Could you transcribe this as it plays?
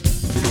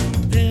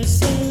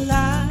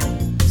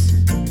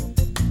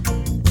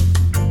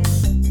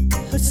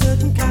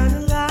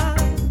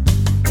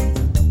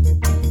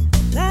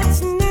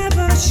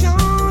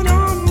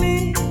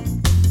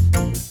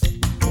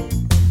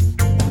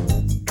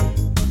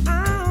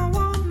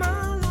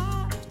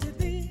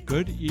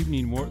Good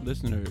evening, Mort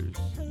listeners.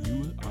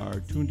 You are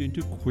tuned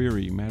into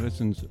Query,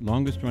 Madison's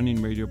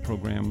longest-running radio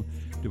program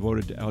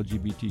devoted to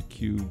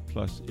LGBTQ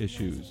plus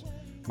issues.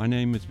 My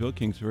name is Bill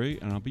Kingsbury,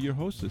 and I'll be your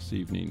host this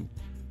evening.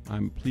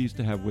 I'm pleased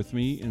to have with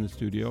me in the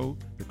studio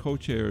the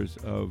co-chairs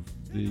of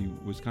the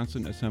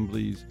Wisconsin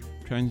Assembly's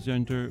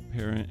Transgender,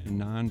 Parent, and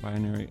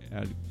Non-Binary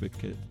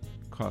Advocate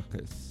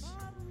Caucus.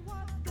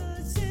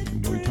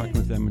 And we'll be talking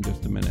with them in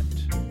just a minute.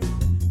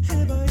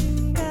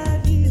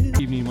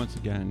 Good evening once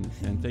again,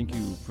 and thank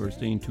you for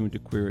staying tuned to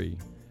Query.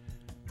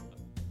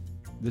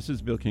 This is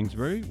Bill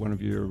Kingsbury, one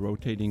of your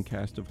rotating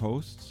cast of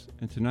hosts,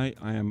 and tonight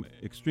I am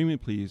extremely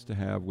pleased to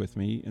have with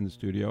me in the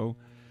studio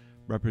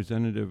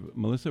Representative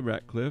Melissa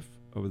Ratcliff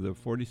of the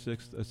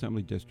 46th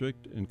Assembly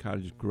District in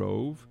Cottage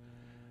Grove,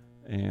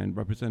 and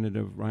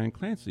Representative Ryan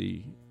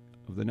Clancy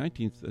of the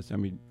 19th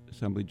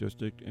Assembly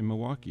District in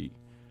Milwaukee.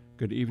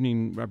 Good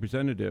evening,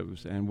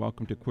 representatives, and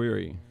welcome to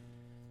Query.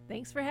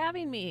 Thanks for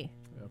having me.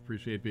 I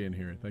appreciate being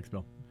here. Thanks,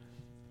 Bill.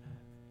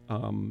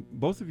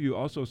 Both of you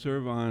also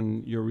serve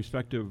on your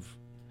respective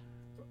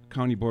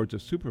county boards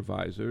of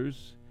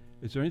supervisors.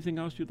 Is there anything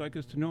else you'd like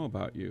us to know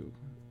about you?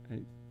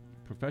 Any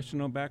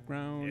professional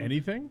background?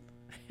 Anything?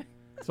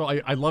 So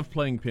I love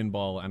playing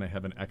pinball, and I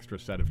have an extra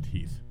set of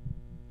teeth.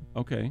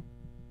 Okay,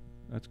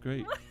 that's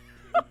great.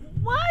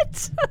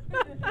 What?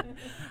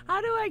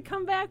 How do I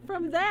come back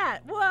from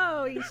that?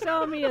 Whoa, he's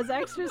showing me his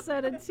extra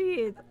set of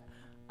teeth.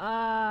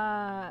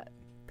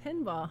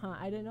 Pinball, huh?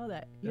 I didn't know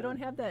that. You don't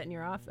have that in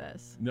your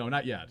office. No,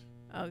 not yet.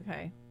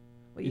 Okay.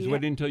 Well, He's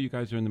waiting until you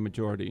guys are in the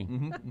majority.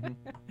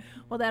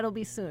 Well, that'll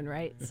be soon,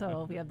 right?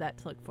 So we have that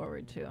to look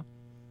forward to.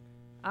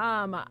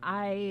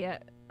 I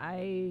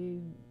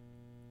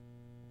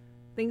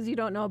things you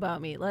don't know about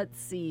me.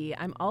 Let's see.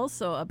 I'm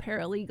also a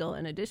paralegal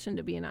in addition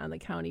to being on the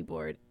county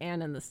board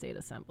and in the state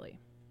assembly.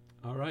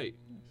 All right,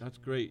 that's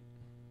great.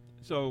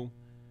 So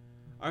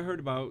I heard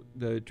about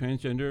the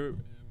Transgender,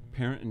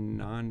 Parent, and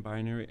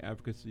Non-Binary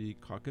Advocacy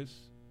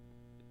Caucus,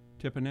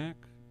 TPANC.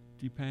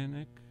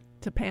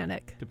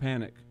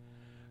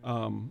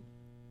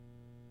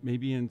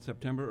 Maybe in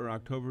September or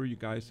October, you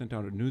guys sent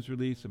out a news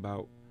release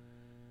about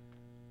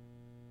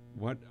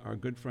what our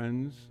good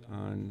friends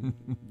on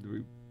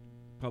the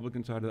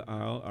Republican side of the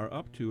aisle are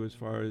up to as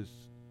far as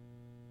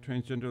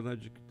transgender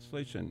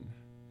legislation.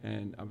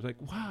 And I was like,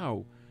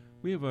 wow,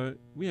 we have a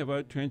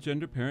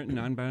Transgender, Parent, and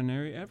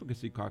Non-Binary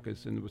Advocacy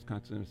Caucus in the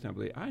Wisconsin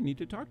Assembly. I need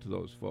to talk to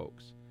those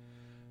folks.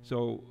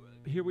 So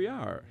here we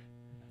are.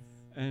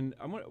 And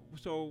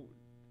so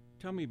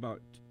tell me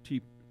about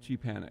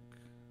TPANC.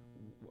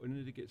 When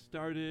did it get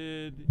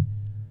started?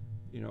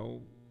 You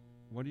know,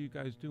 what are you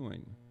guys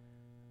doing?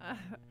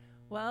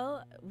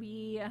 Well,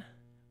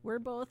 we're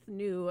both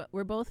new.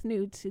 We're both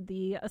new to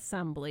the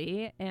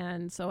assembly,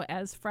 and so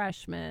as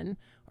freshmen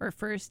or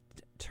first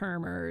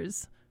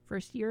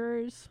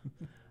years,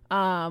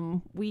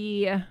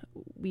 we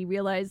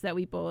realized that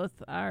we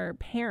both are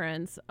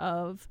parents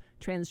of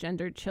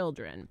transgender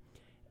children,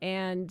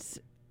 and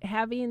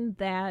having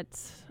that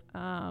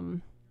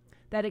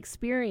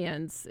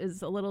experience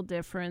is a little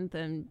different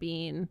than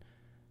being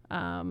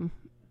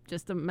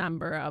just a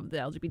member of the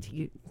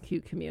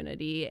LGBTQ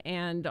community,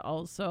 and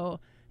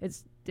also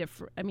it's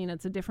different. I mean,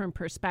 it's a different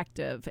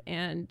perspective,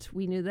 and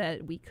we knew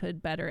that we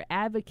could better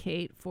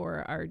advocate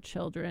for our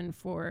children,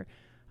 for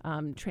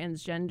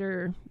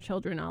transgender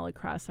children all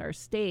across our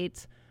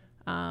state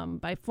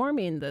by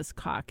forming this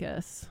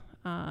caucus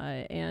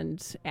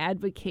and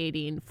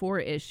advocating for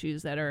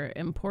issues that are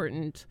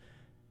important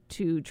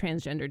to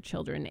transgender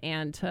children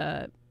and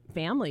to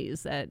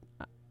families that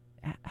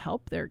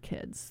help their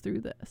kids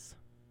through this.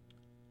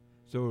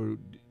 So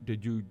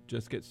did you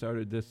just get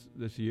started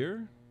this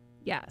year?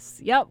 Yes.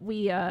 Yep.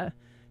 We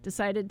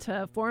decided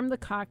to form the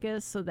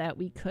caucus so that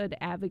we could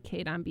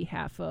advocate on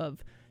behalf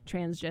of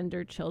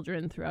transgender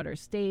children throughout our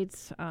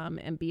states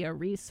and be a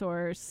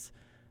resource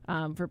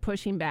for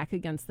pushing back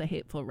against the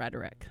hateful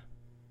rhetoric.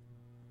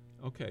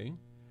 Okay.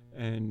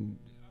 And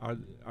are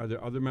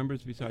there other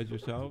members besides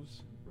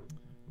yourselves?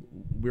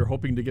 We're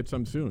hoping to get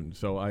some soon.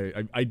 So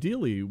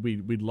ideally,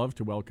 we'd love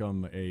to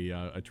welcome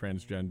a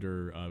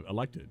transgender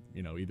elected,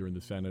 either in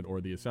the Senate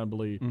or the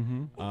Assembly.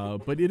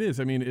 Mm-hmm. But it is,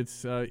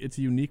 it's a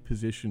unique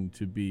position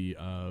to be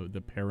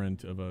the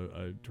parent of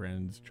a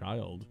trans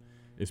child,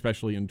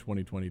 especially in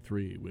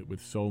 2023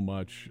 with so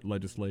much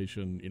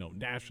legislation,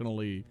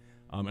 nationally,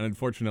 and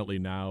unfortunately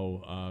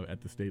now at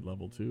the state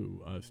level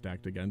too,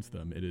 stacked against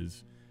them. It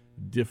is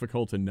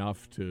difficult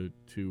enough to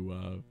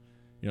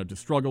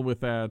struggle with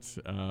that,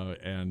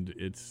 and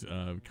it's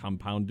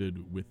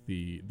compounded with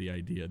the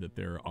idea that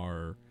there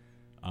are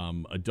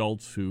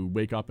adults who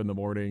wake up in the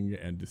morning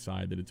and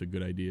decide that it's a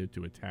good idea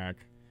to attack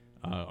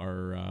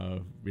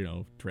our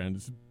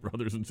trans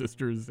brothers and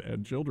sisters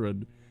and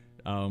children,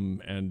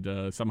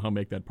 and somehow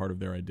make that part of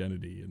their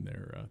identity in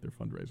their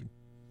fundraising.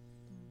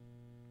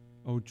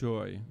 Oh,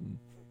 joy.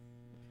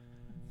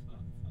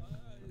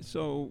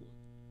 So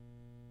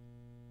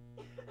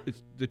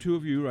it's the two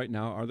of you right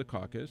now are the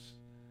caucus,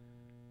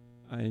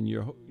 and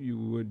you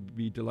would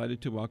be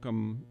delighted to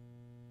welcome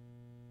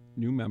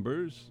new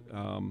members.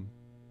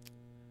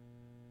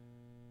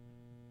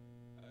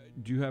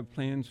 Do you have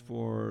plans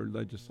for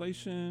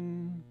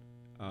legislation,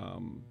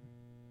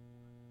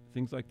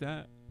 things like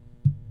that?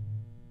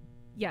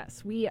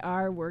 Yes, we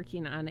are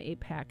working on a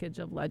package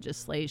of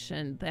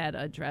legislation that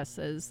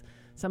addresses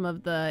some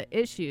of the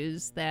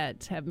issues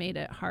that have made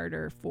it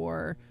harder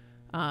for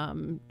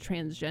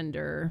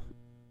transgender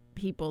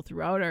people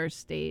throughout our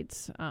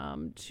state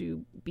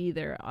to be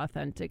their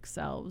authentic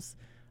selves.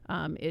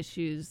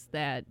 Issues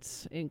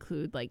that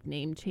include like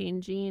name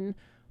changing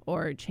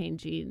or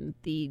changing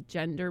the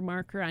gender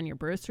marker on your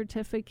birth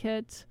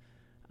certificate,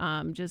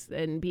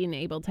 and being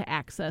able to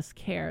access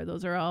care.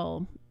 Those are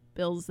all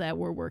bills that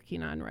we're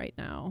working on right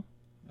now.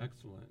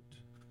 Excellent.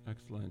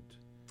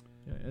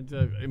 Yeah, and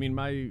I mean,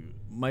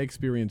 my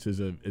experience as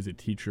a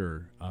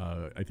teacher,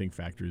 I think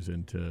factors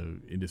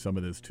into some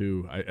of this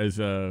too. As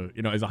a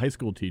high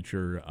school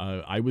teacher,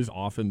 I was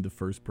often the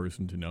first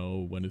person to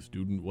know when a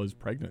student was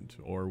pregnant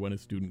or when a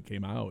student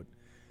came out.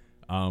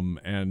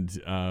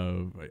 And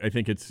I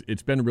think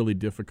it's been really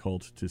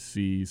difficult to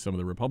see some of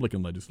the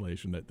Republican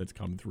legislation that's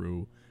come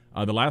through.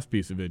 The last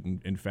piece of it,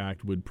 in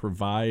fact, would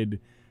provide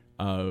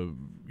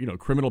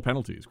criminal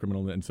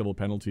and civil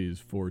penalties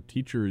for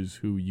teachers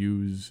who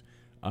use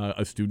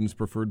a student's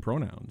preferred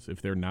pronouns if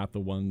they're not the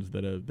ones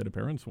that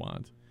parents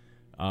want.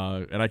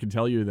 And I can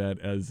tell you that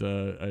as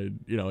a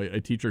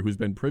teacher who's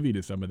been privy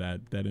to some of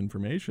that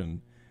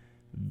information,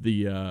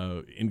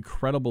 the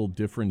incredible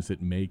difference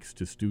it makes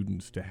to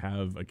students to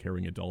have a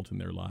caring adult in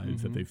their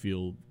lives that they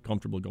feel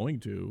comfortable going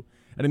to.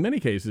 And in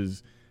many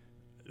cases,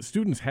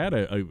 students had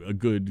a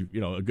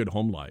good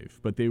home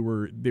life, but they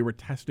were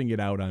testing it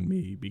out on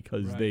me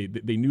because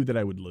right. they knew that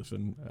I would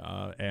listen,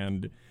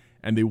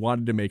 and they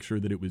wanted to make sure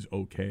that it was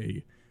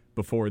okay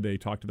before they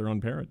talked to their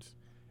own parents.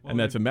 Well, and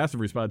that's a massive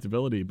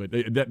responsibility, but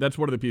that's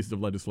one of the pieces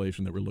of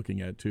legislation that we're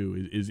looking at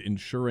too, is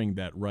ensuring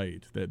that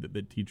right,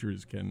 that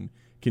teachers can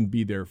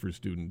be there for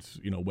students,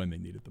 when they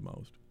need it the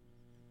most.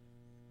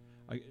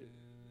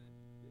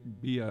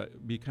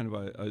 Be kind of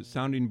a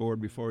sounding board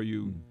before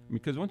you,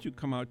 because once you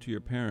come out to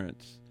your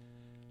parents,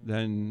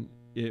 then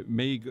it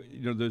may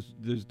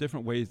there's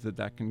different ways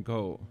that can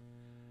go.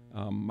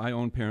 My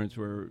own parents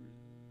were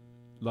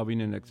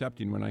loving and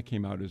accepting when I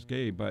came out as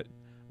gay, but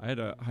I had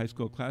a high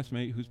school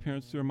classmate whose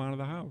parents threw him out of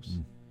the house,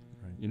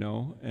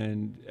 right.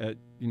 And at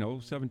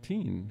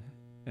 17,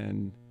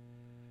 and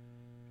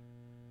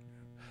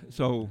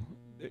so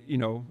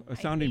a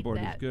sounding board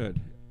is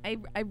good. I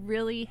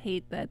really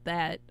hate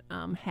that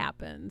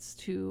happens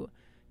to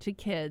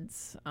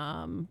kids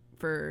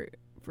for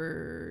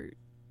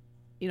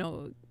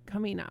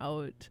coming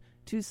out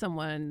to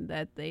someone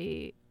that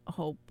they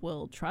hope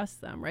will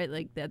trust them, right?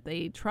 Like that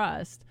they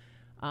trust.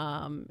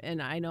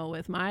 And I know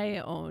with my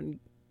own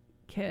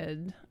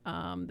kid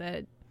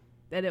that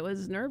it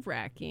was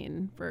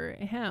nerve-wracking for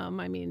him.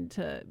 I mean,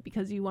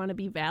 because you want to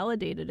be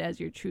validated as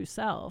your true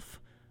self,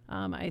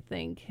 I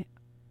think.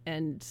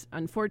 And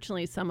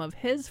unfortunately, some of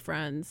his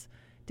friends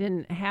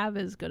didn't have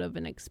as good of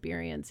an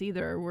experience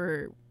either.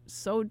 Were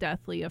so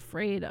deathly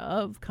afraid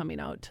of coming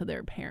out to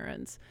their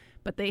parents.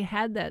 But they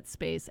had that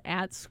space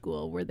at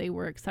school where they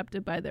were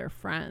accepted by their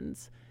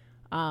friends.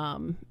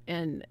 And,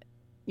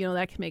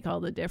 that can make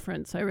all the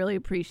difference. So I really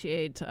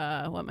appreciate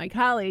what my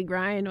colleague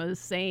Ryan was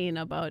saying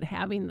about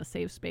having the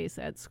safe space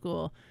at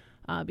school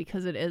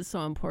because it is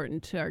so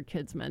important to our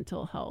kids'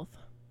 mental health.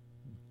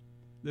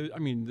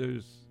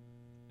 There's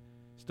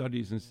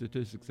studies and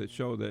statistics that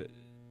show that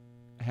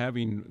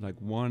having like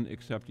one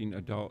accepting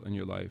adult in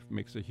your life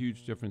makes a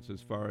huge difference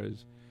as far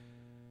as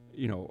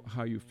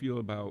how you feel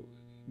about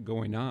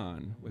going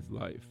on with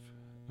life.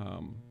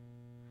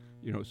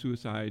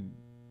 Suicide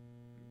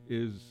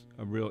is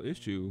a real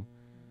issue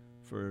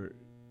for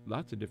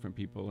lots of different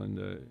people in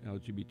the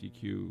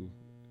LGBTQ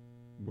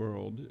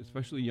world,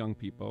 especially young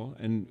people.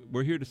 And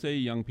we're here to say,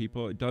 young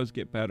people, it does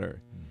get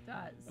better. It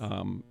does.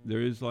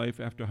 There is life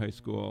after high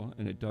school,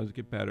 and it does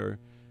get better.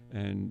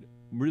 And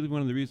really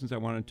one of the reasons I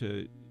wanted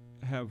to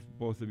have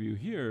both of you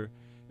here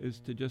is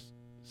to just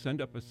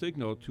send up a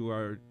signal to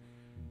our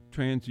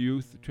trans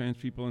youth, trans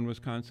people in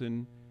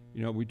Wisconsin.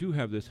 We do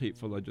have this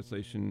hateful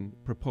legislation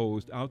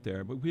proposed out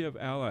there, but we have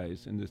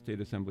allies in the state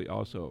assembly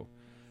also.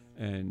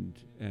 And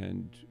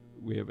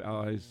we have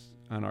allies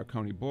on our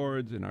county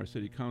boards and our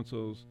city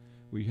councils.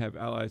 We have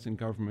allies in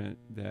government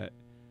that,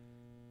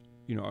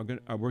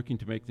 are working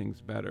to make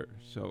things better.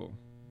 So.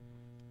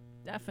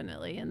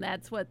 Definitely. And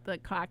that's what the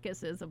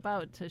caucus is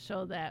about, to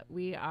show that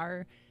we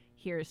are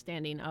here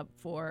standing up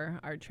for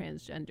our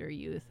transgender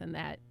youth, and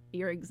that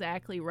you're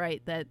exactly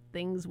right, that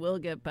things will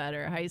get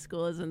better. High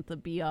school isn't the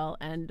be-all,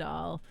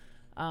 end-all.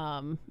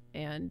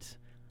 And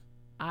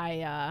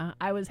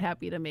I was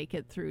happy to make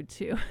it through,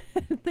 too.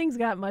 Things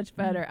got much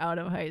better out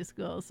of high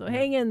school, so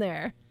hang in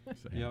there.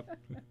 Yep.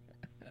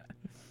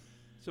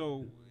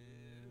 So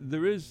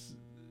there is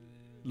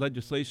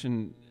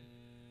legislation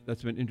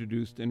that's been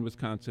introduced in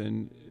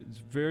Wisconsin. It's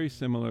very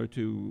similar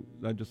to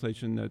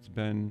legislation that's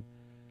been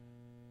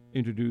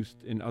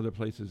introduced in other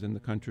places in the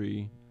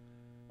country.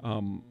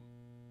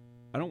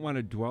 I don't want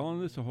to dwell on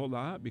this a whole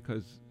lot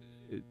because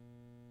it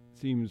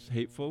seems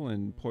hateful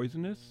and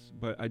poisonous,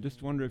 but I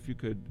just wonder if you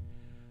could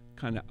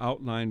kind of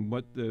outline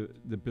what the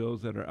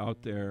bills that are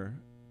out there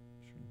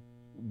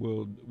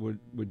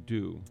would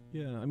do.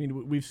 Yeah, I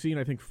mean, we've seen,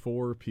 I think,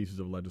 4 pieces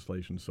of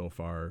legislation so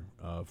far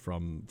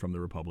from the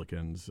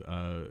Republicans.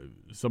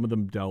 Some of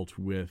them dealt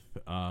with,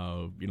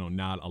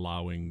 not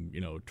allowing,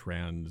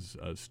 trans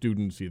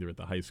students either at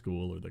the high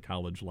school or the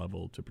college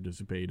level to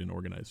participate in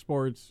organized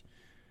sports.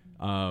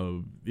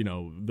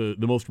 The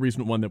most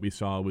recent one that we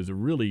saw was a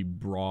really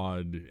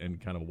broad and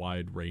kind of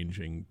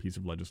wide-ranging piece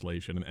of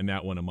legislation, and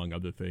that one, among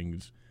other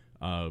things,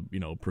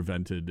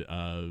 prevented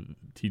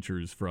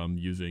teachers from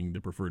using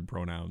the preferred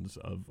pronouns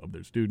of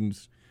their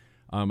students.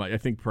 I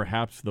think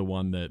perhaps the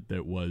one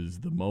that was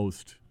the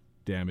most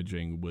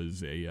damaging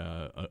was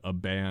a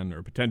ban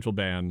or potential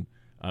ban.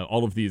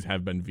 All of these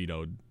have been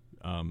vetoed.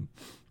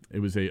 It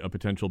was a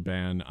potential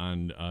ban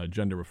on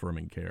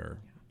gender-affirming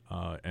care,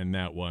 and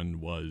that one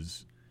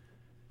was.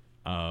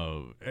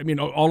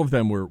 All of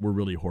them were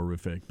really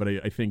horrific, but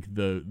I think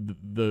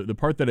the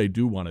part that I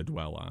do want to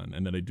dwell on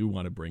and that I do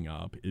want to bring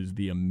up is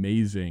the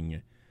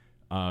amazing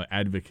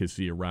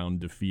advocacy around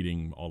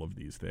defeating all of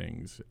these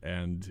things.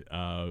 And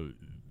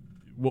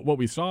what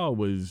we saw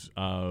was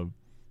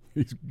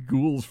these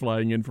ghouls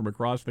flying in from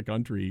across the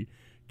country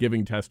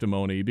giving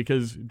testimony,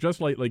 because just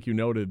like you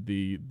noted,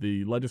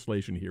 the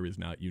legislation here is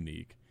not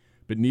unique,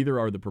 but neither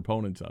are the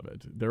proponents of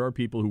it. There are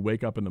people who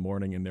wake up in the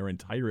morning and their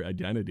entire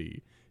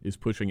identity is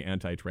pushing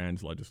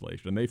anti-trans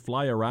legislation. And they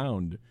fly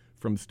around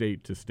from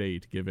state to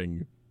state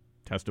giving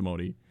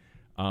testimony.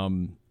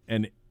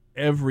 And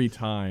every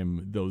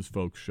time those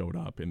folks showed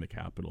up in the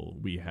Capitol,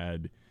 we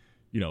had,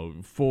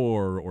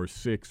 4 or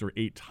 6 or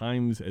 8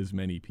 times as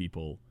many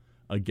people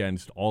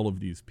against all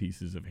of these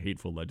pieces of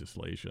hateful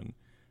legislation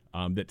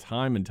that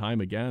time and time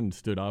again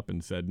stood up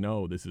and said,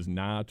 no, this is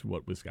not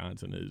what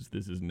Wisconsin is.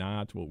 This is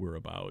not what we're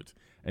about.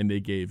 And they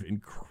gave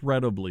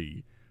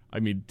incredibly,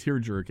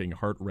 tear-jerking,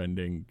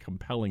 heart-rending,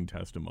 compelling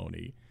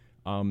testimony,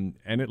 and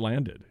it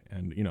landed.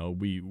 And,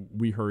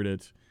 we heard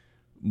it.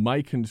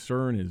 My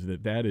concern is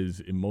that is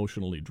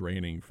emotionally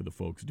draining for the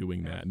folks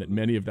doing that, and that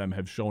many of them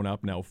have shown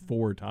up now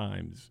 4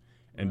 times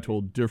and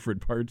told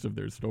different parts of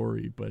their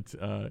story. But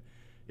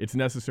it's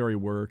necessary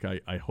work.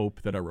 I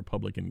hope that our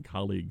Republican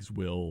colleagues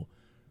will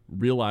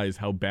realize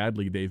how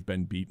badly they've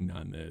been beaten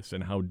on this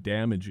and how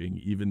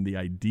damaging even the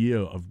idea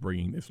of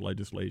bringing this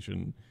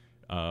legislation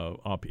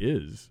up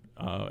is,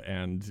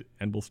 and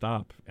we'll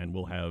stop, and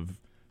we'll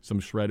have some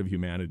shred of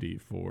humanity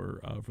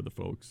for the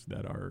folks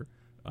that are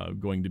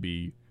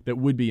that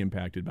would be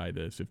impacted by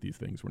this if these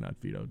things were not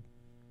vetoed.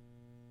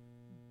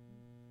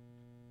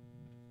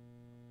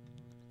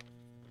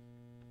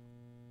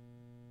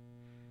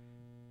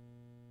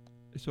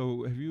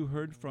 So have you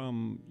heard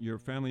from your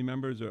family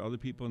members or other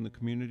people in the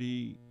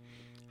community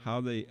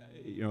how they,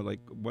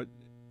 what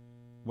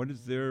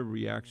is their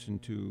reaction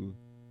to,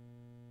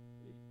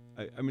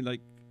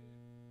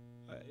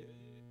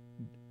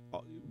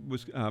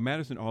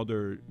 Madison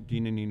Alder,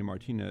 Dina Nina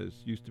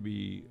Martinez, used to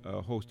be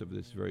a host of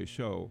this very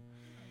show,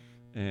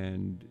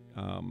 and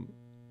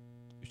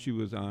she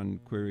was on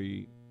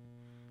Query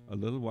a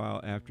little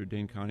while after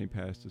Dane County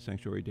passed the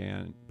sanctuary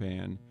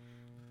ban,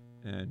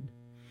 and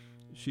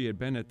she had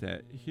been at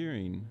that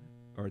hearing,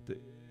 or at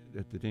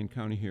the Dane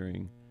County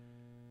hearing,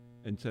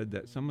 and said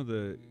that some of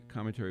the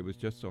commentary was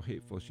just so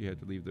hateful she had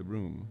to leave the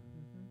room.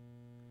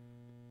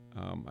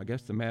 I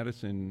guess the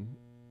Madison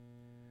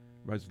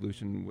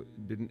resolution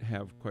didn't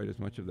have quite as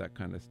much of that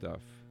kind of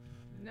stuff.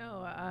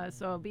 No,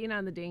 so being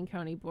on the Dane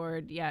County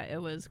board,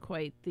 it was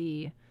quite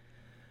the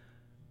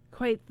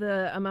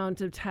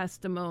amount of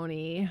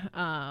testimony,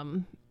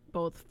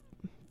 both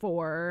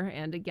for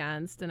and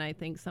against, and I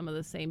think some of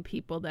the same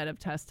people that have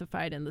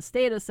testified in the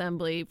state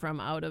assembly from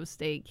out of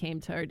state came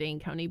to our Dane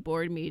County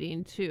board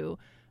meeting too,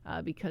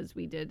 because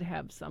we did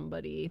have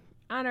somebody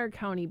on our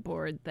county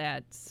board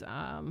that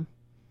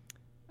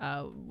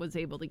was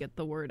able to get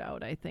the word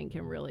out, I think,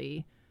 and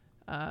really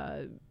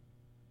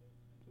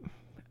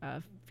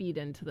feed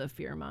into the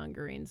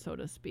fear-mongering, so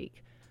to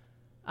speak.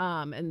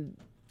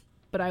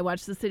 But I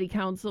watched the city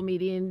council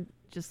meeting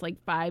just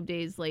like 5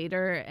 days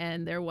later,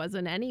 and there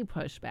wasn't any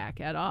pushback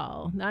at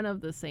all. None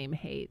of the same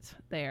hate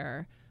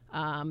there.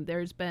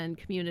 There's been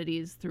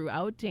communities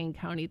throughout Dane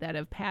County that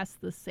have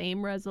passed the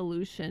same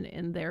resolution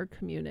in their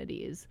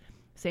communities,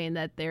 saying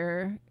that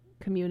their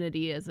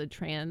community is a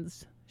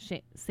trans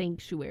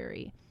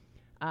sanctuary,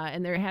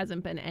 and there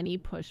hasn't been any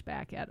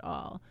pushback at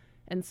all.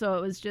 And so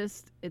it was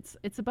just,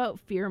 it's about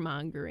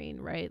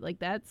fear-mongering, right?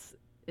 Like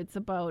it's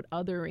about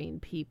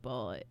othering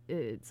people.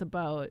 It's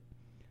about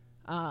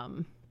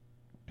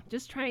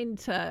just trying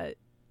to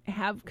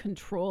have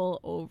control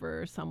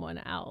over someone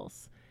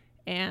else.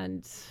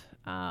 And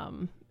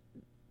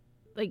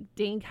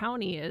Dane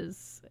County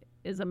is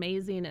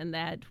amazing in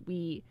that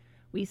we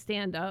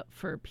stand up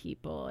for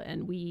people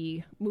and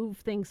we move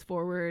things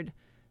forward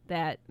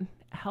that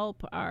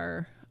help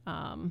our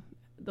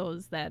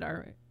those that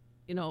are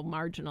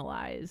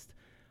marginalized.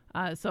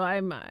 So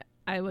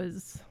I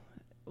was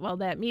while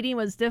that meeting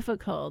was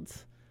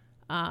difficult,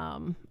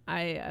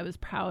 I was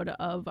proud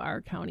of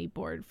our county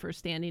board for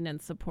standing in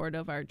support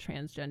of our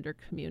transgender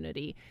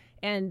community.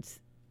 And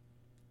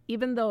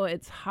even though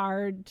it's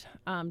hard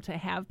to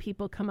have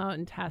people come out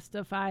and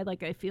testify,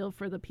 like I feel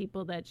for the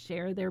people that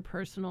share their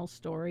personal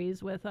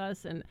stories with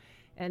us, and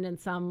in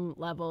some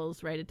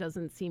levels, right, it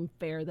doesn't seem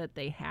fair that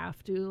they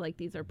have to. Like,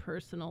 these are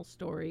personal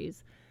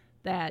stories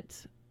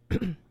that,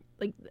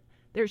 like,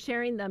 they're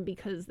sharing them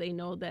because they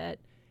know that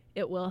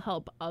it will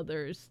help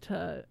others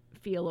to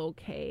feel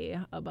okay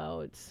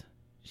about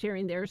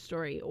sharing their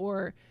story,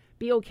 or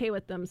be okay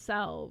with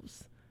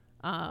themselves,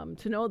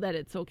 to know that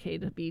it's okay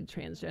to be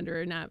transgender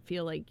and not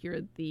feel like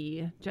you're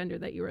the gender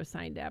that you were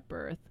assigned at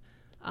birth,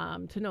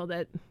 to know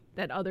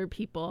that other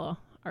people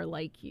are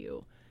like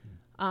you.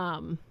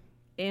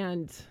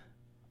 And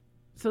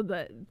so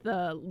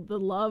the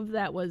love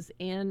that was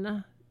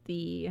in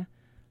the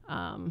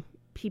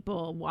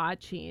people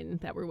watching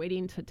that were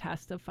waiting to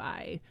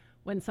testify,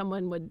 when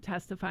someone would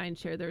testify and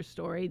share their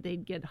story,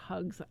 they'd get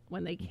hugs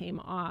when they came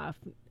off.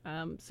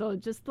 So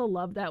just the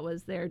love that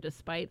was there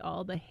despite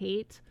all the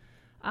hate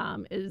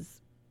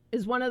is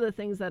one of the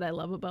things that I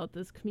love about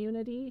this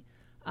community.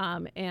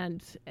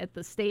 And at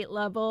the state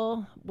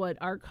level, what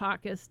our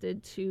caucus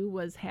did too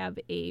was have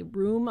a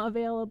room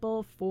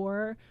available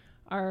for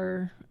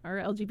our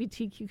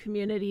LGBTQ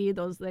community,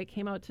 those that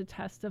came out to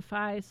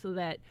testify, so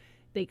that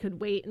they could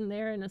wait in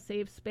there in a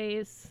safe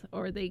space,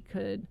 or they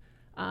could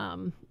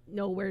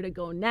know where to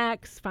go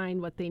next,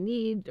 find what they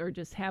need, or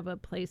just have a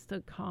place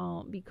to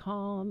be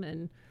calm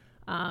and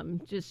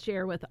just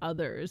share with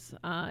others.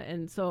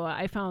 And so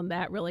I found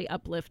that really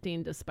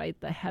uplifting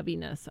despite the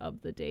heaviness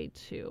of the day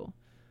too.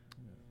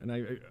 And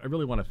I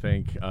really want to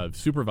thank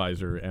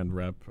Supervisor and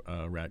Rep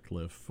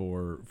Ratcliff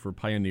for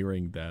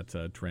pioneering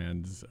that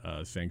trans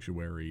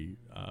sanctuary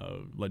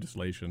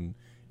legislation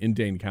in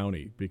Dane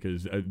County,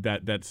 because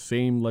that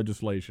same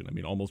legislation, I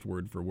mean, almost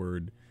word for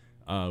word,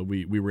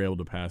 we were able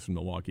to pass in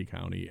Milwaukee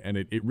County, and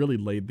it really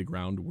laid the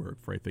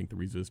groundwork for, I think, the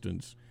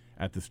resistance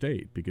at the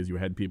state, because you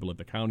had people at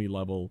the county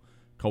level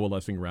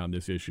coalescing around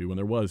this issue, and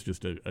there was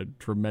just a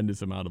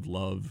tremendous amount of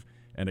love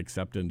and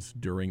acceptance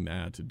during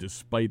that,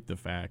 despite the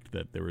fact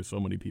that there were so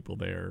many people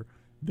there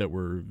that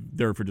were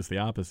there for just the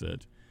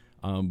opposite.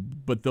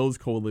 But those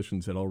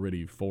coalitions had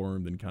already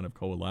formed and kind of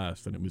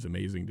coalesced, and it was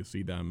amazing to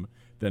see them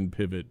then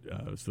pivot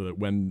so that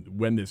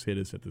when this hit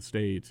us at the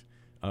state,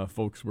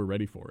 folks were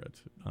ready for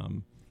it,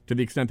 to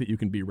the extent that you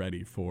can be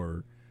ready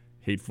for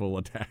hateful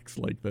attacks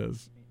like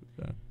this.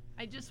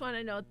 I just want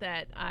to note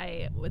that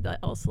I would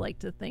also like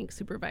to thank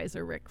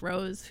Supervisor Rick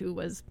Rose, who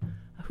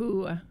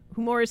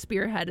more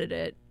spearheaded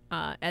it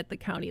at the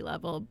county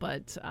level,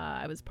 but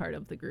I was part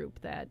of the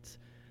group that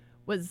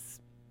was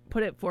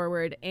put it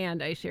forward,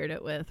 and I shared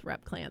it with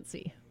Rep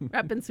Clancy,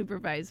 Rep and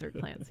Supervisor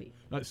Clancy.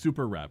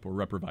 Super Rep or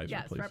Reprovisor,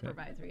 yes, please.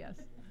 Reprovisor, yes.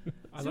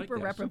 I Super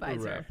like that.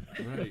 Reprovisor.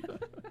 Super rep.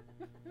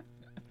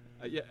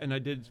 Right. Yeah, and I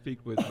did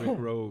speak with Rick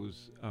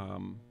Rose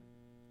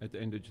at the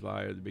end of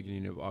July or the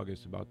beginning of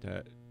August about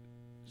that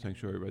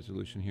sanctuary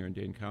resolution here in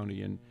Dane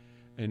County, and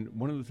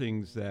one of the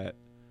things that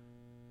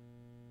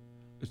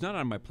it's not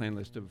on my plan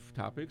list of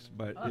topics,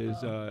 but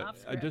is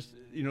I just,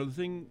 the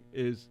thing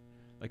is,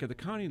 like, at the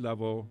county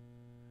level,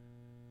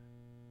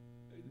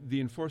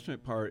 the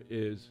enforcement part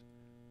is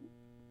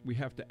we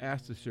have to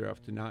ask the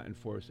sheriff to not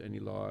enforce any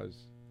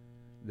laws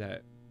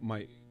that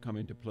might come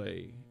into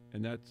play,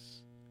 and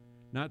that's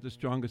not the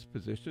strongest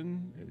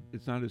position.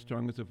 It's not as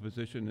strong as a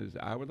position as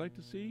I would like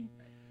to see,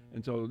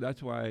 and so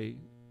that's why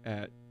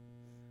at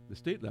the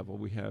state level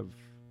we have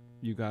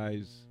you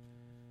guys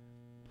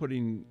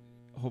putting,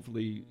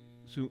 hopefully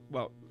soon,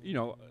 well,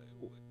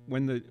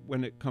 when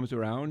it comes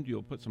around,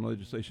 you'll put some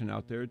legislation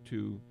out there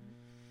to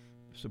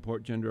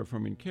support gender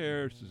affirming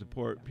care, to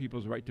support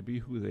people's right to be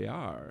who they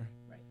are.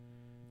 Right.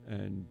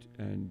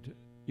 And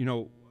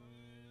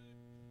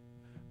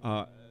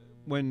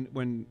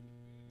when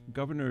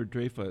Governor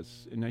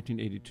Dreyfus in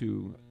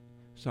 1982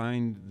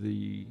 signed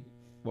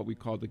what we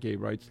call the gay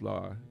rights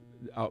law,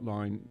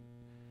 outlawing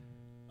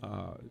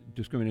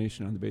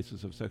discrimination on the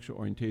basis of sexual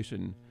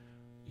orientation,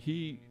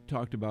 he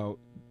talked about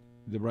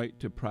the right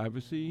to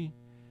privacy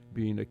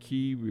being a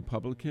key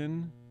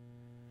Republican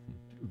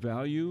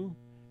value,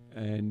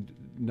 and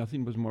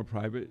nothing was more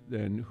private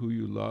than who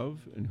you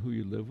love and who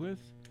you live with.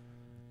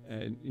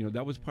 And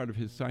that was part of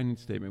his signing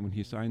statement when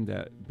he signed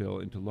that bill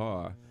into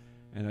law.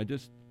 And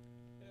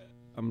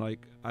I'm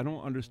like, I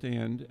don't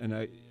understand, and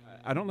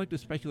I don't like to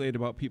speculate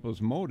about people's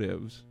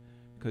motives,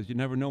 because you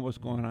never know what's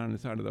going on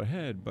inside of their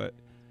head, but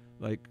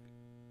like,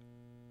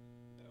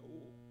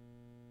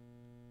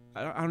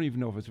 I don't even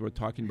know if it's worth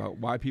talking about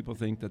why people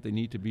think that they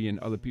need to be in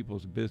other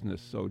people's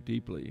business so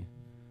deeply.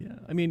 Yeah,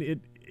 I mean,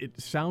 it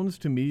sounds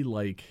to me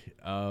like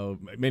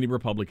many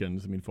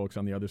Republicans, folks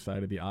on the other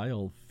side of the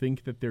aisle,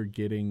 think that they're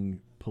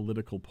getting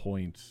political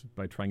points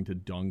by trying to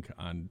dunk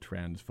on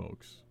trans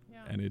folks.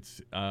 Yeah. And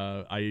it's,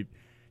 I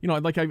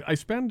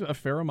spend a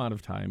fair amount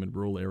of time in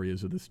rural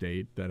areas of the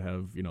state that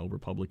have,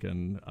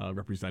 Republican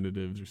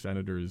representatives or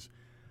senators.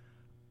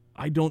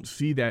 I don't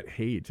see that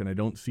hate and I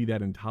don't see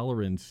that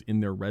intolerance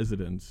in their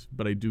residents,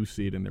 but I do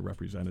see it in their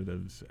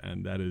representatives,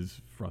 and that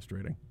is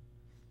frustrating.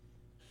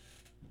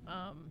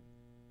 I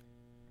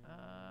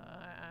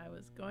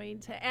was going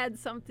to add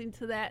something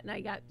to that, and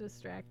I got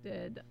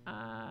distracted.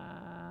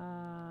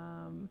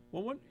 Well,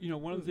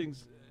 one of the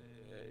things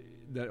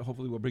that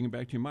hopefully will bring it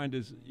back to your mind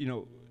is,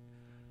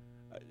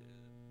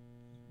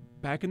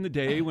 back in the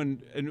day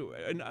when,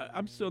 and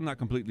I'm still not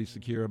completely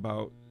secure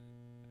about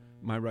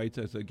my rights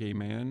as a gay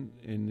man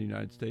in the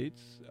United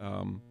States.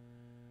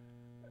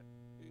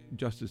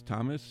 Justice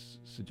Thomas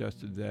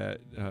suggested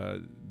that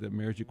the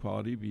marriage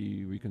equality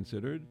be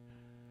reconsidered.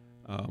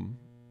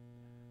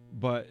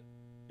 But,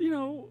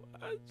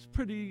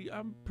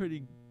 I'm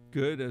pretty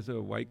good as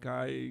a white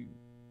guy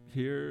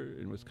here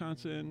in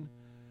Wisconsin.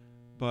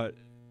 But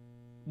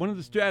one of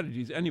the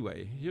strategies,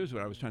 anyway, here's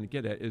what I was trying to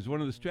get at, is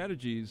one of the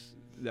strategies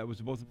that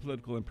was both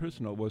political and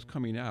personal was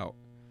coming out.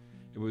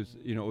 It was,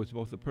 it was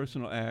both a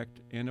personal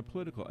act and a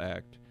political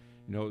act,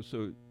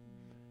 so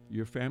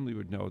your family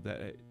would know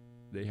that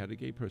they had a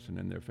gay person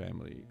in their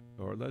family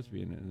or a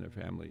lesbian in their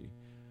family.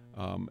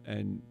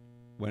 And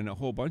when a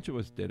whole bunch of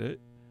us did it,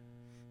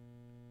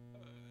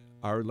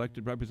 our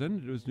elected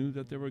representatives knew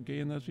that there were gay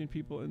and lesbian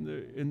people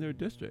in their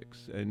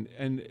districts. And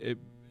it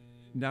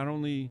not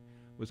only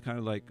was kind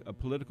of like a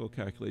political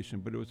calculation,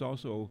 but it was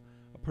also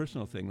a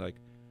personal thing. Like,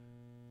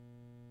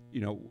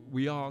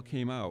 we all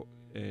came out,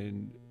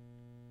 and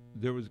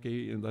there was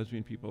gay and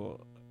lesbian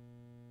people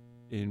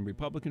in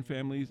Republican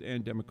families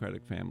and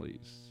Democratic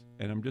families.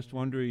 And I'm just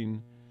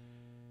wondering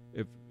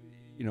if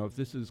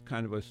this is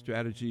kind of a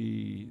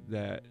strategy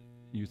that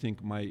you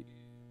think might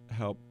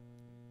help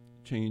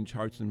change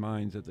hearts and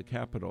minds at the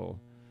Capitol,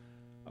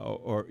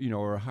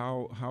 or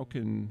how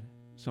can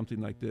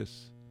something like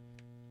this?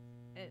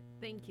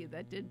 Thank you.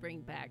 That did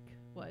bring back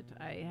what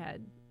I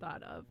had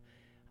thought of.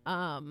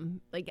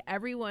 Like,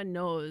 everyone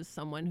knows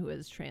someone who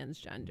is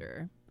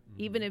transgender,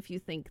 even if you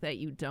think that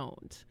you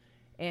don't.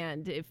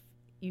 And if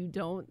you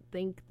don't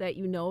think that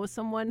you know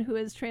someone who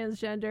is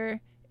transgender,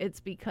 it's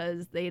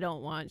because they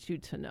don't want you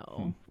to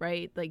know,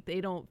 right? Like,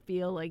 they don't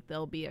feel like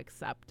they'll be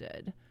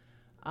accepted.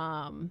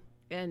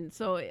 And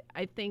so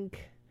I think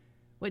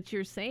what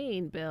you're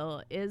saying,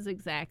 Bill, is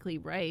exactly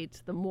right.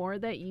 The more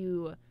that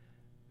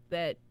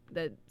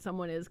that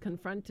someone is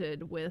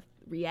confronted with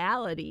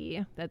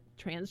reality, that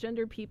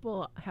transgender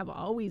people have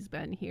always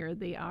been here,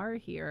 they are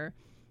here,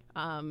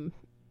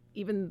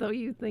 even though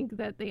you think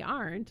that they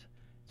aren't,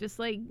 just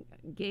like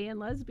gay and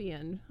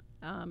lesbian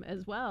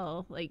as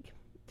well, like,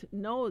 to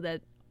know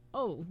that,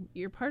 oh,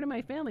 you're part of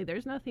my family,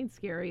 there's nothing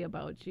scary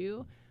about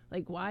you.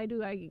 Like, why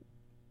do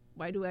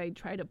I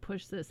try to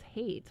push this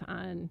hate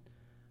on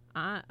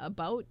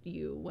about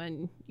you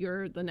when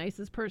you're the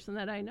nicest person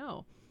that I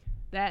know?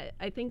 That,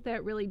 I think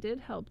that really did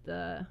help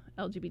the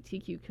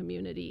LGBTQ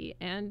community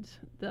and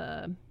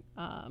the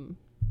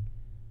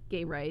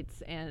gay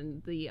rights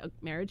and the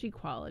Marriage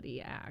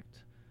Equality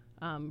Act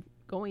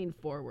going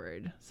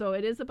forward. So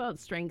it is about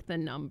strength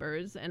in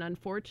numbers. And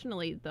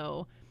unfortunately,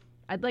 though,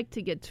 I'd like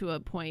to get to a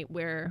point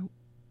where,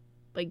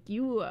 like,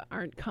 you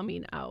aren't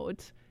coming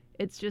out.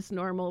 It's just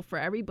normal for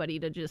everybody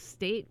to just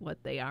state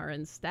what they are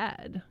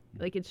instead.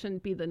 Like, it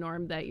shouldn't be the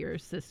norm that you're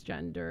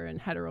cisgender and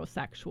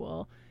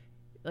heterosexual.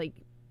 Like,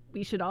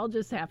 we should all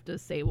just have to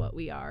say what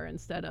we are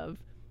instead of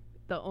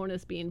the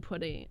onus being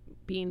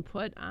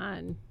put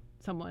on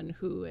someone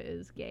who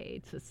is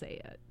gay to say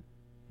it.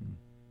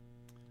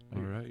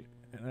 All right.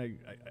 And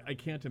I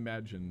can't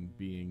imagine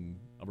being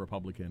a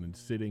Republican and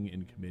sitting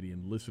in committee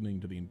and listening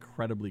to the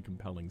incredibly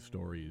compelling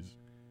stories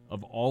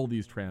of all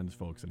these trans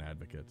folks and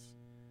advocates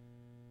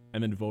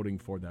and then voting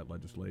for that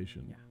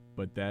legislation. Yeah.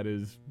 But that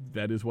is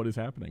what is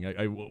happening.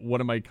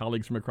 One of my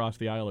colleagues from across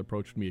the aisle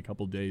approached me a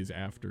couple days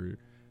after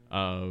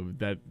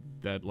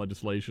that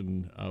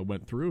legislation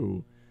went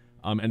through,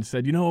 and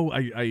said,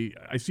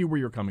 I see where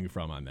you're coming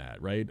from on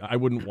that, right? I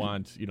wouldn't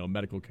want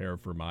medical care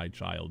for my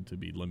child to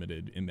be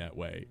limited in that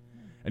way.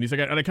 And he's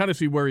like, and I kind of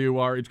see where you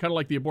are. It's kind of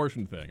like the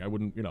abortion thing. I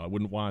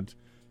wouldn't want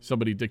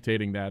somebody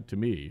dictating that to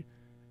me.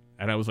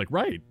 And I was like,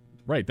 right,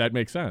 that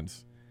makes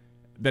sense.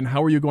 Then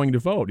how are you going to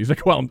vote? He's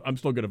like, well, I'm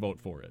still going to vote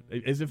for it,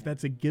 as if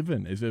that's a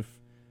given, as if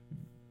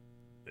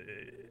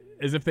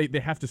they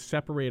have to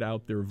separate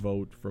out their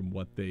vote from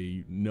what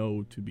they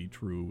know to be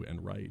true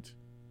and right.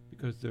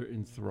 Because they're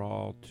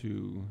enthralled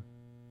to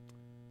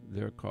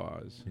their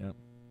cause. Yep.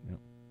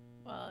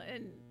 Well,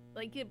 and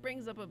like, it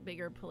brings up a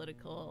bigger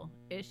political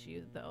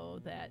issue, though,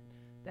 that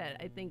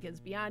I think is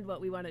beyond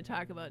what we want to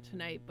talk about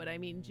tonight. But I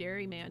mean,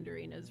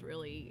 gerrymandering is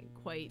really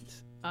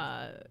quite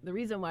the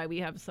reason why we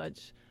have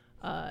such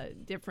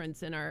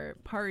difference in our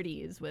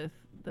parties, with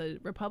the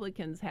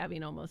Republicans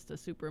having almost a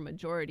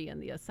supermajority in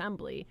the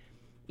assembly,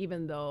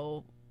 even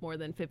though more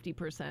than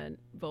 50%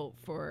 vote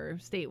for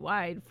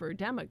statewide for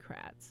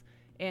Democrats.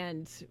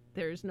 And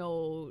there's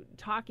no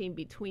talking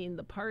between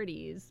the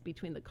parties,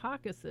 between the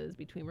caucuses,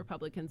 between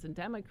Republicans and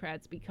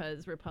Democrats,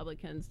 because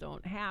Republicans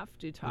don't have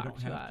to talk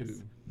to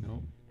us.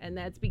 No. And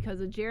that's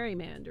because of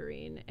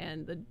gerrymandering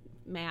and the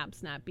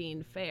maps not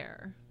being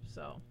fair.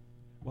 So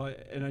Well,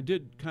 and I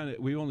did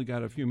we only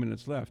got a few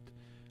minutes left,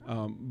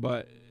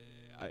 but,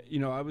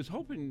 I was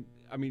hoping,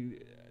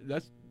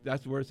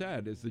 that's where it's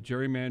at, is the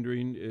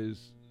gerrymandering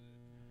is,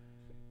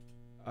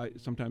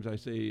 sometimes I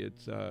say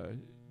it's,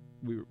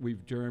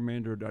 we've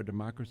gerrymandered our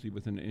democracy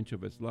within an inch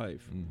of its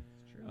life.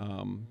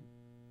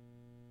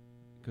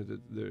 Because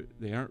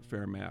they aren't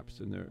fair maps,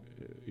 and they're,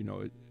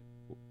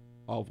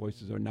 all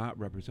voices are not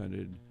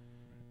represented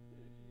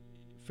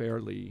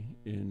fairly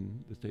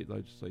in the state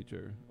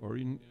legislature or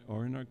in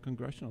our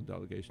congressional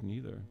delegation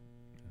either.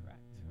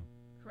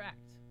 Correct.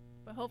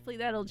 But hopefully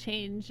that'll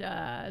change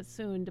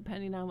soon,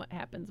 depending on what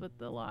happens with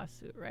the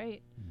lawsuit,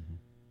 right?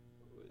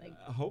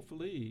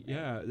 Hopefully,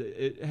 yeah.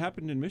 It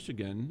happened in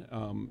Michigan.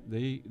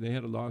 They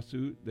had a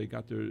lawsuit. They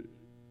got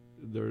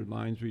their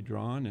lines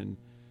redrawn, and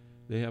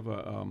they have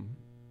a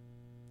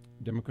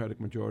Democratic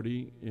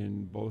majority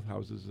in both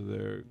houses of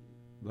their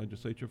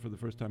legislature for the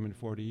first time in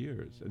 40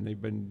 years. And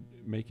they've been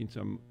making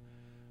some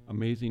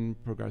amazing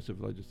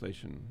progressive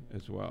legislation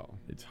as well.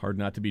 It's hard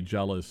not to be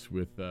jealous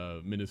with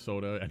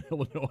Minnesota and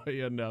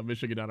Illinois and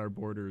Michigan on our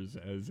borders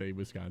as a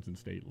Wisconsin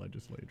state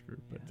legislature,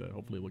 but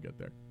hopefully we'll get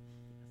there.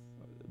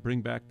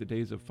 Bring back the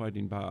days of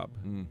fighting Bob.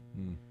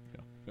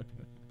 Yeah.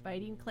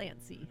 Fighting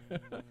Clancy.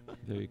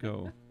 There you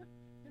go.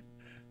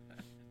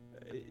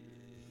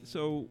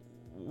 So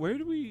where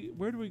do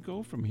we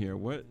go from here?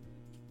 What,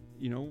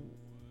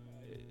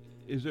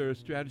 is there a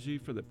strategy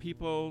for the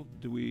people?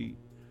 Do we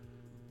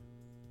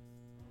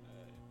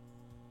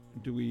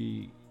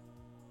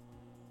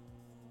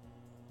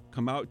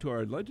come out to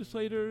our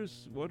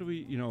legislators? What do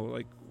we,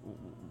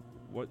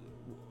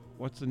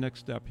 what's the next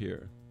step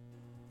here?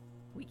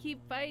 We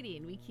keep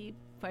fighting. We keep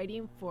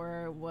fighting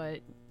for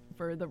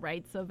the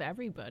rights of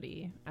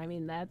everybody.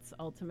 That's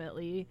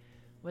ultimately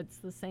what's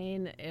the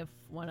saying? If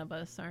one of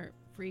us aren't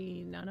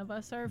free, none of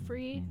us are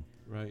free.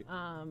 Right.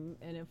 And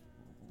if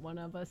one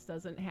of us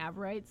doesn't have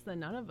rights, then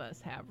none of us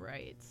have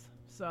rights.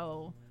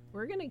 So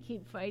we're going to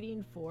keep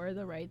fighting for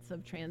the rights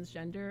of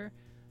transgender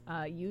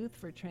youth,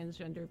 for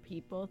transgender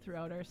people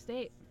throughout our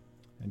state.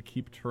 And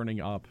keep turning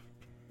up.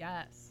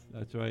 Yes.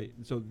 That's right.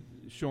 So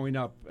showing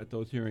up at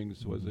those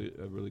hearings was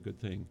a really good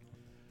thing.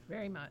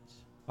 Very much.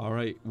 All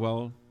right.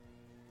 Well,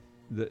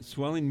 the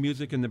swelling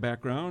music in the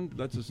background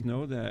lets us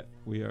know that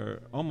we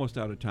are almost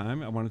out of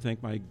time. I want to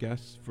thank my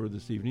guests for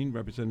this evening,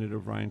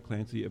 Representative Ryan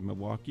Clancy of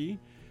Milwaukee,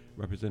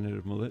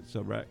 Representative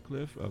Melissa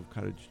Ratcliff of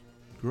Cottage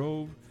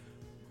Grove,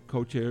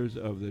 co-chairs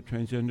of the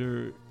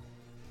Transgender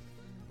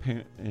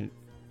Parent and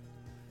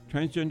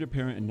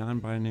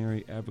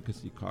Non-Binary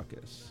Advocacy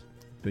Caucus.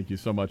 Thank you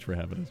so much for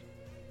having us.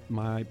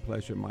 My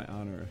pleasure, my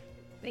honor.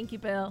 Thank you,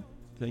 Bill.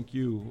 Thank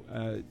you.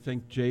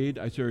 Thank Jade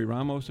Isuri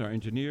Ramos, our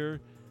engineer.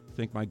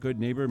 Thank my good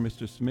neighbor,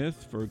 Mr.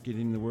 Smith, for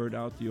getting the word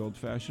out the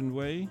old-fashioned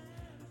way.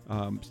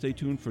 Stay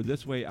tuned for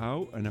This Way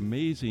Out, an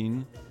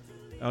amazing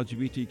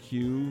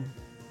LGBTQ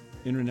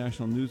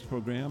international news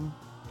program,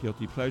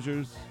 Guilty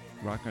Pleasures,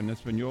 Rock on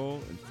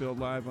Espanol, and Phil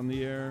Live on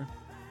the Air,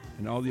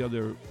 and all the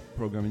other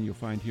programming you'll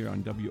find here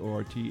on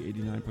WORT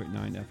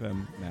 89.9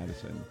 FM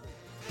Madison.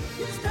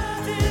 You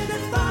started a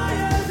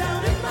fire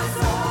down in my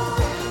soul.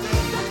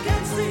 I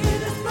can't see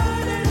this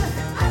burning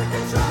out of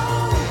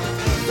control.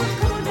 So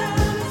come on down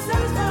and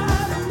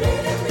satisfy the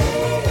needing me.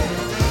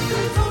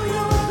 'Cause all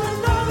you're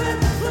loving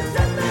will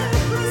set me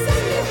free.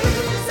 Set me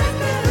free, set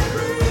me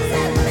free,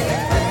 set me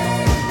free,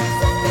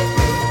 set me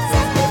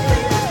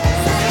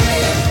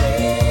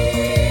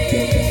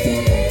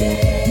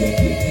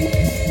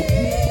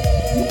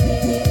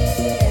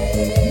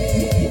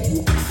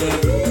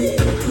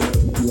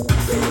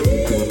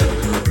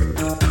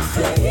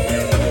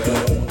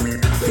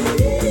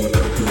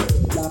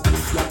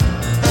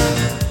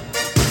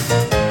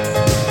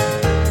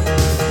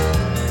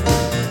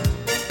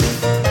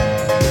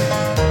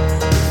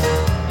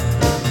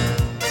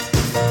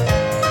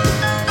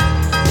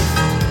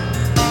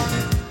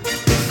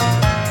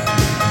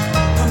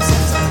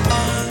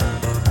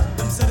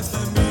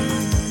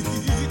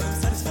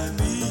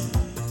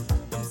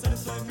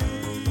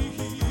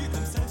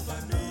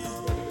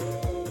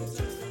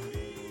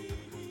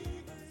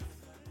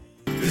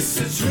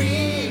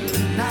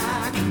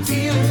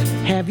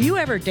Have you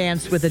ever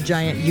danced with a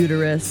giant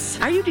uterus?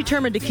 Are you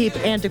determined to keep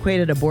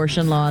antiquated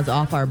abortion laws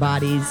off our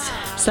bodies?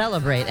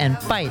 Celebrate and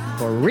fight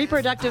for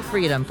reproductive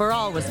freedom for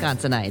all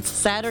Wisconsinites.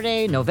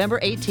 Saturday, November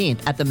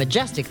 18th at the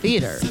Majestic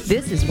Theater.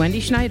 This is Wendy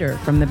Schneider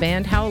from the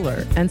band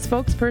Howler and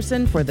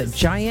spokesperson for the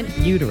Giant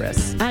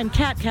Uterus. I'm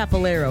Kat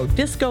Capolero,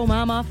 Disco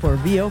Mama for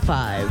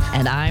VO5.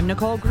 And I'm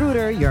Nicole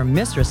Gruder, your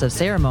mistress of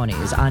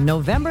ceremonies, on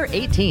November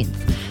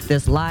 18th.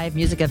 This live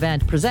music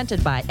event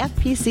presented by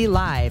FPC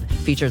Live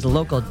features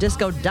local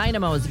disco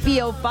dynamos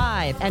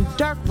VO5 and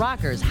dark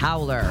rockers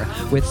Howler,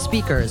 with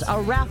speakers, a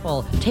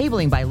raffle,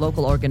 tabling by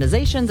local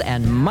organizations,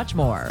 and much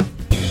more.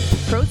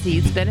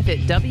 Proceeds benefit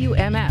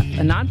WMF,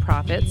 a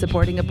nonprofit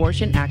supporting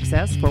abortion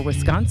access for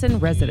Wisconsin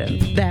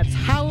residents. That's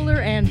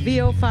Howler and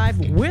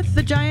VO5 with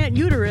the giant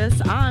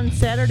uterus on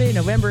Saturday,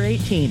 November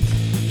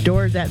 18th.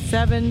 Doors at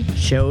 7,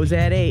 shows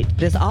at 8.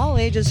 This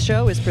all-ages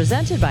show is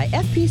presented by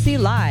FPC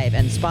Live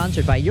and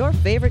sponsored by your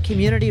favorite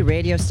community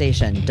radio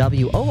station,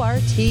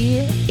 WORT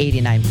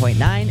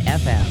 89.9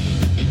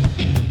 FM.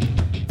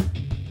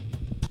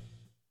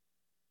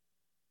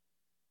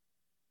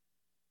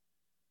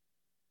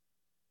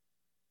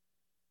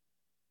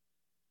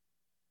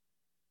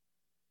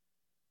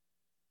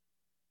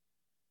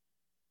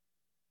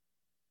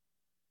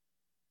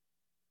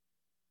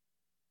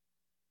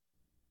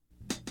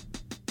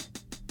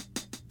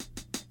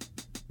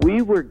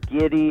 We were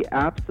giddy,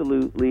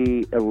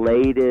 absolutely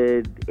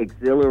elated,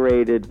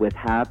 exhilarated with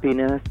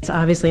happiness. It's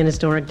obviously an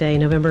historic day,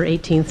 November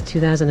 18th,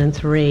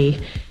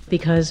 2003,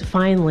 because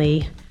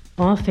finally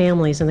all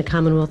families in the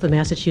Commonwealth of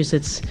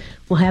Massachusetts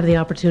will have the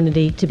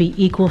opportunity to be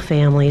equal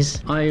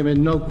families. I am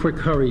in no quick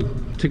hurry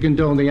to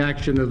condone the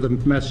action of the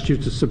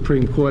Massachusetts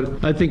Supreme Court.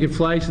 I think it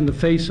flies in the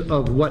face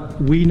of what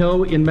we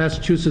know in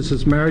Massachusetts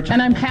as marriage.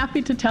 And I'm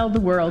happy to tell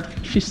the world,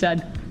 she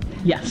said,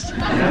 yes.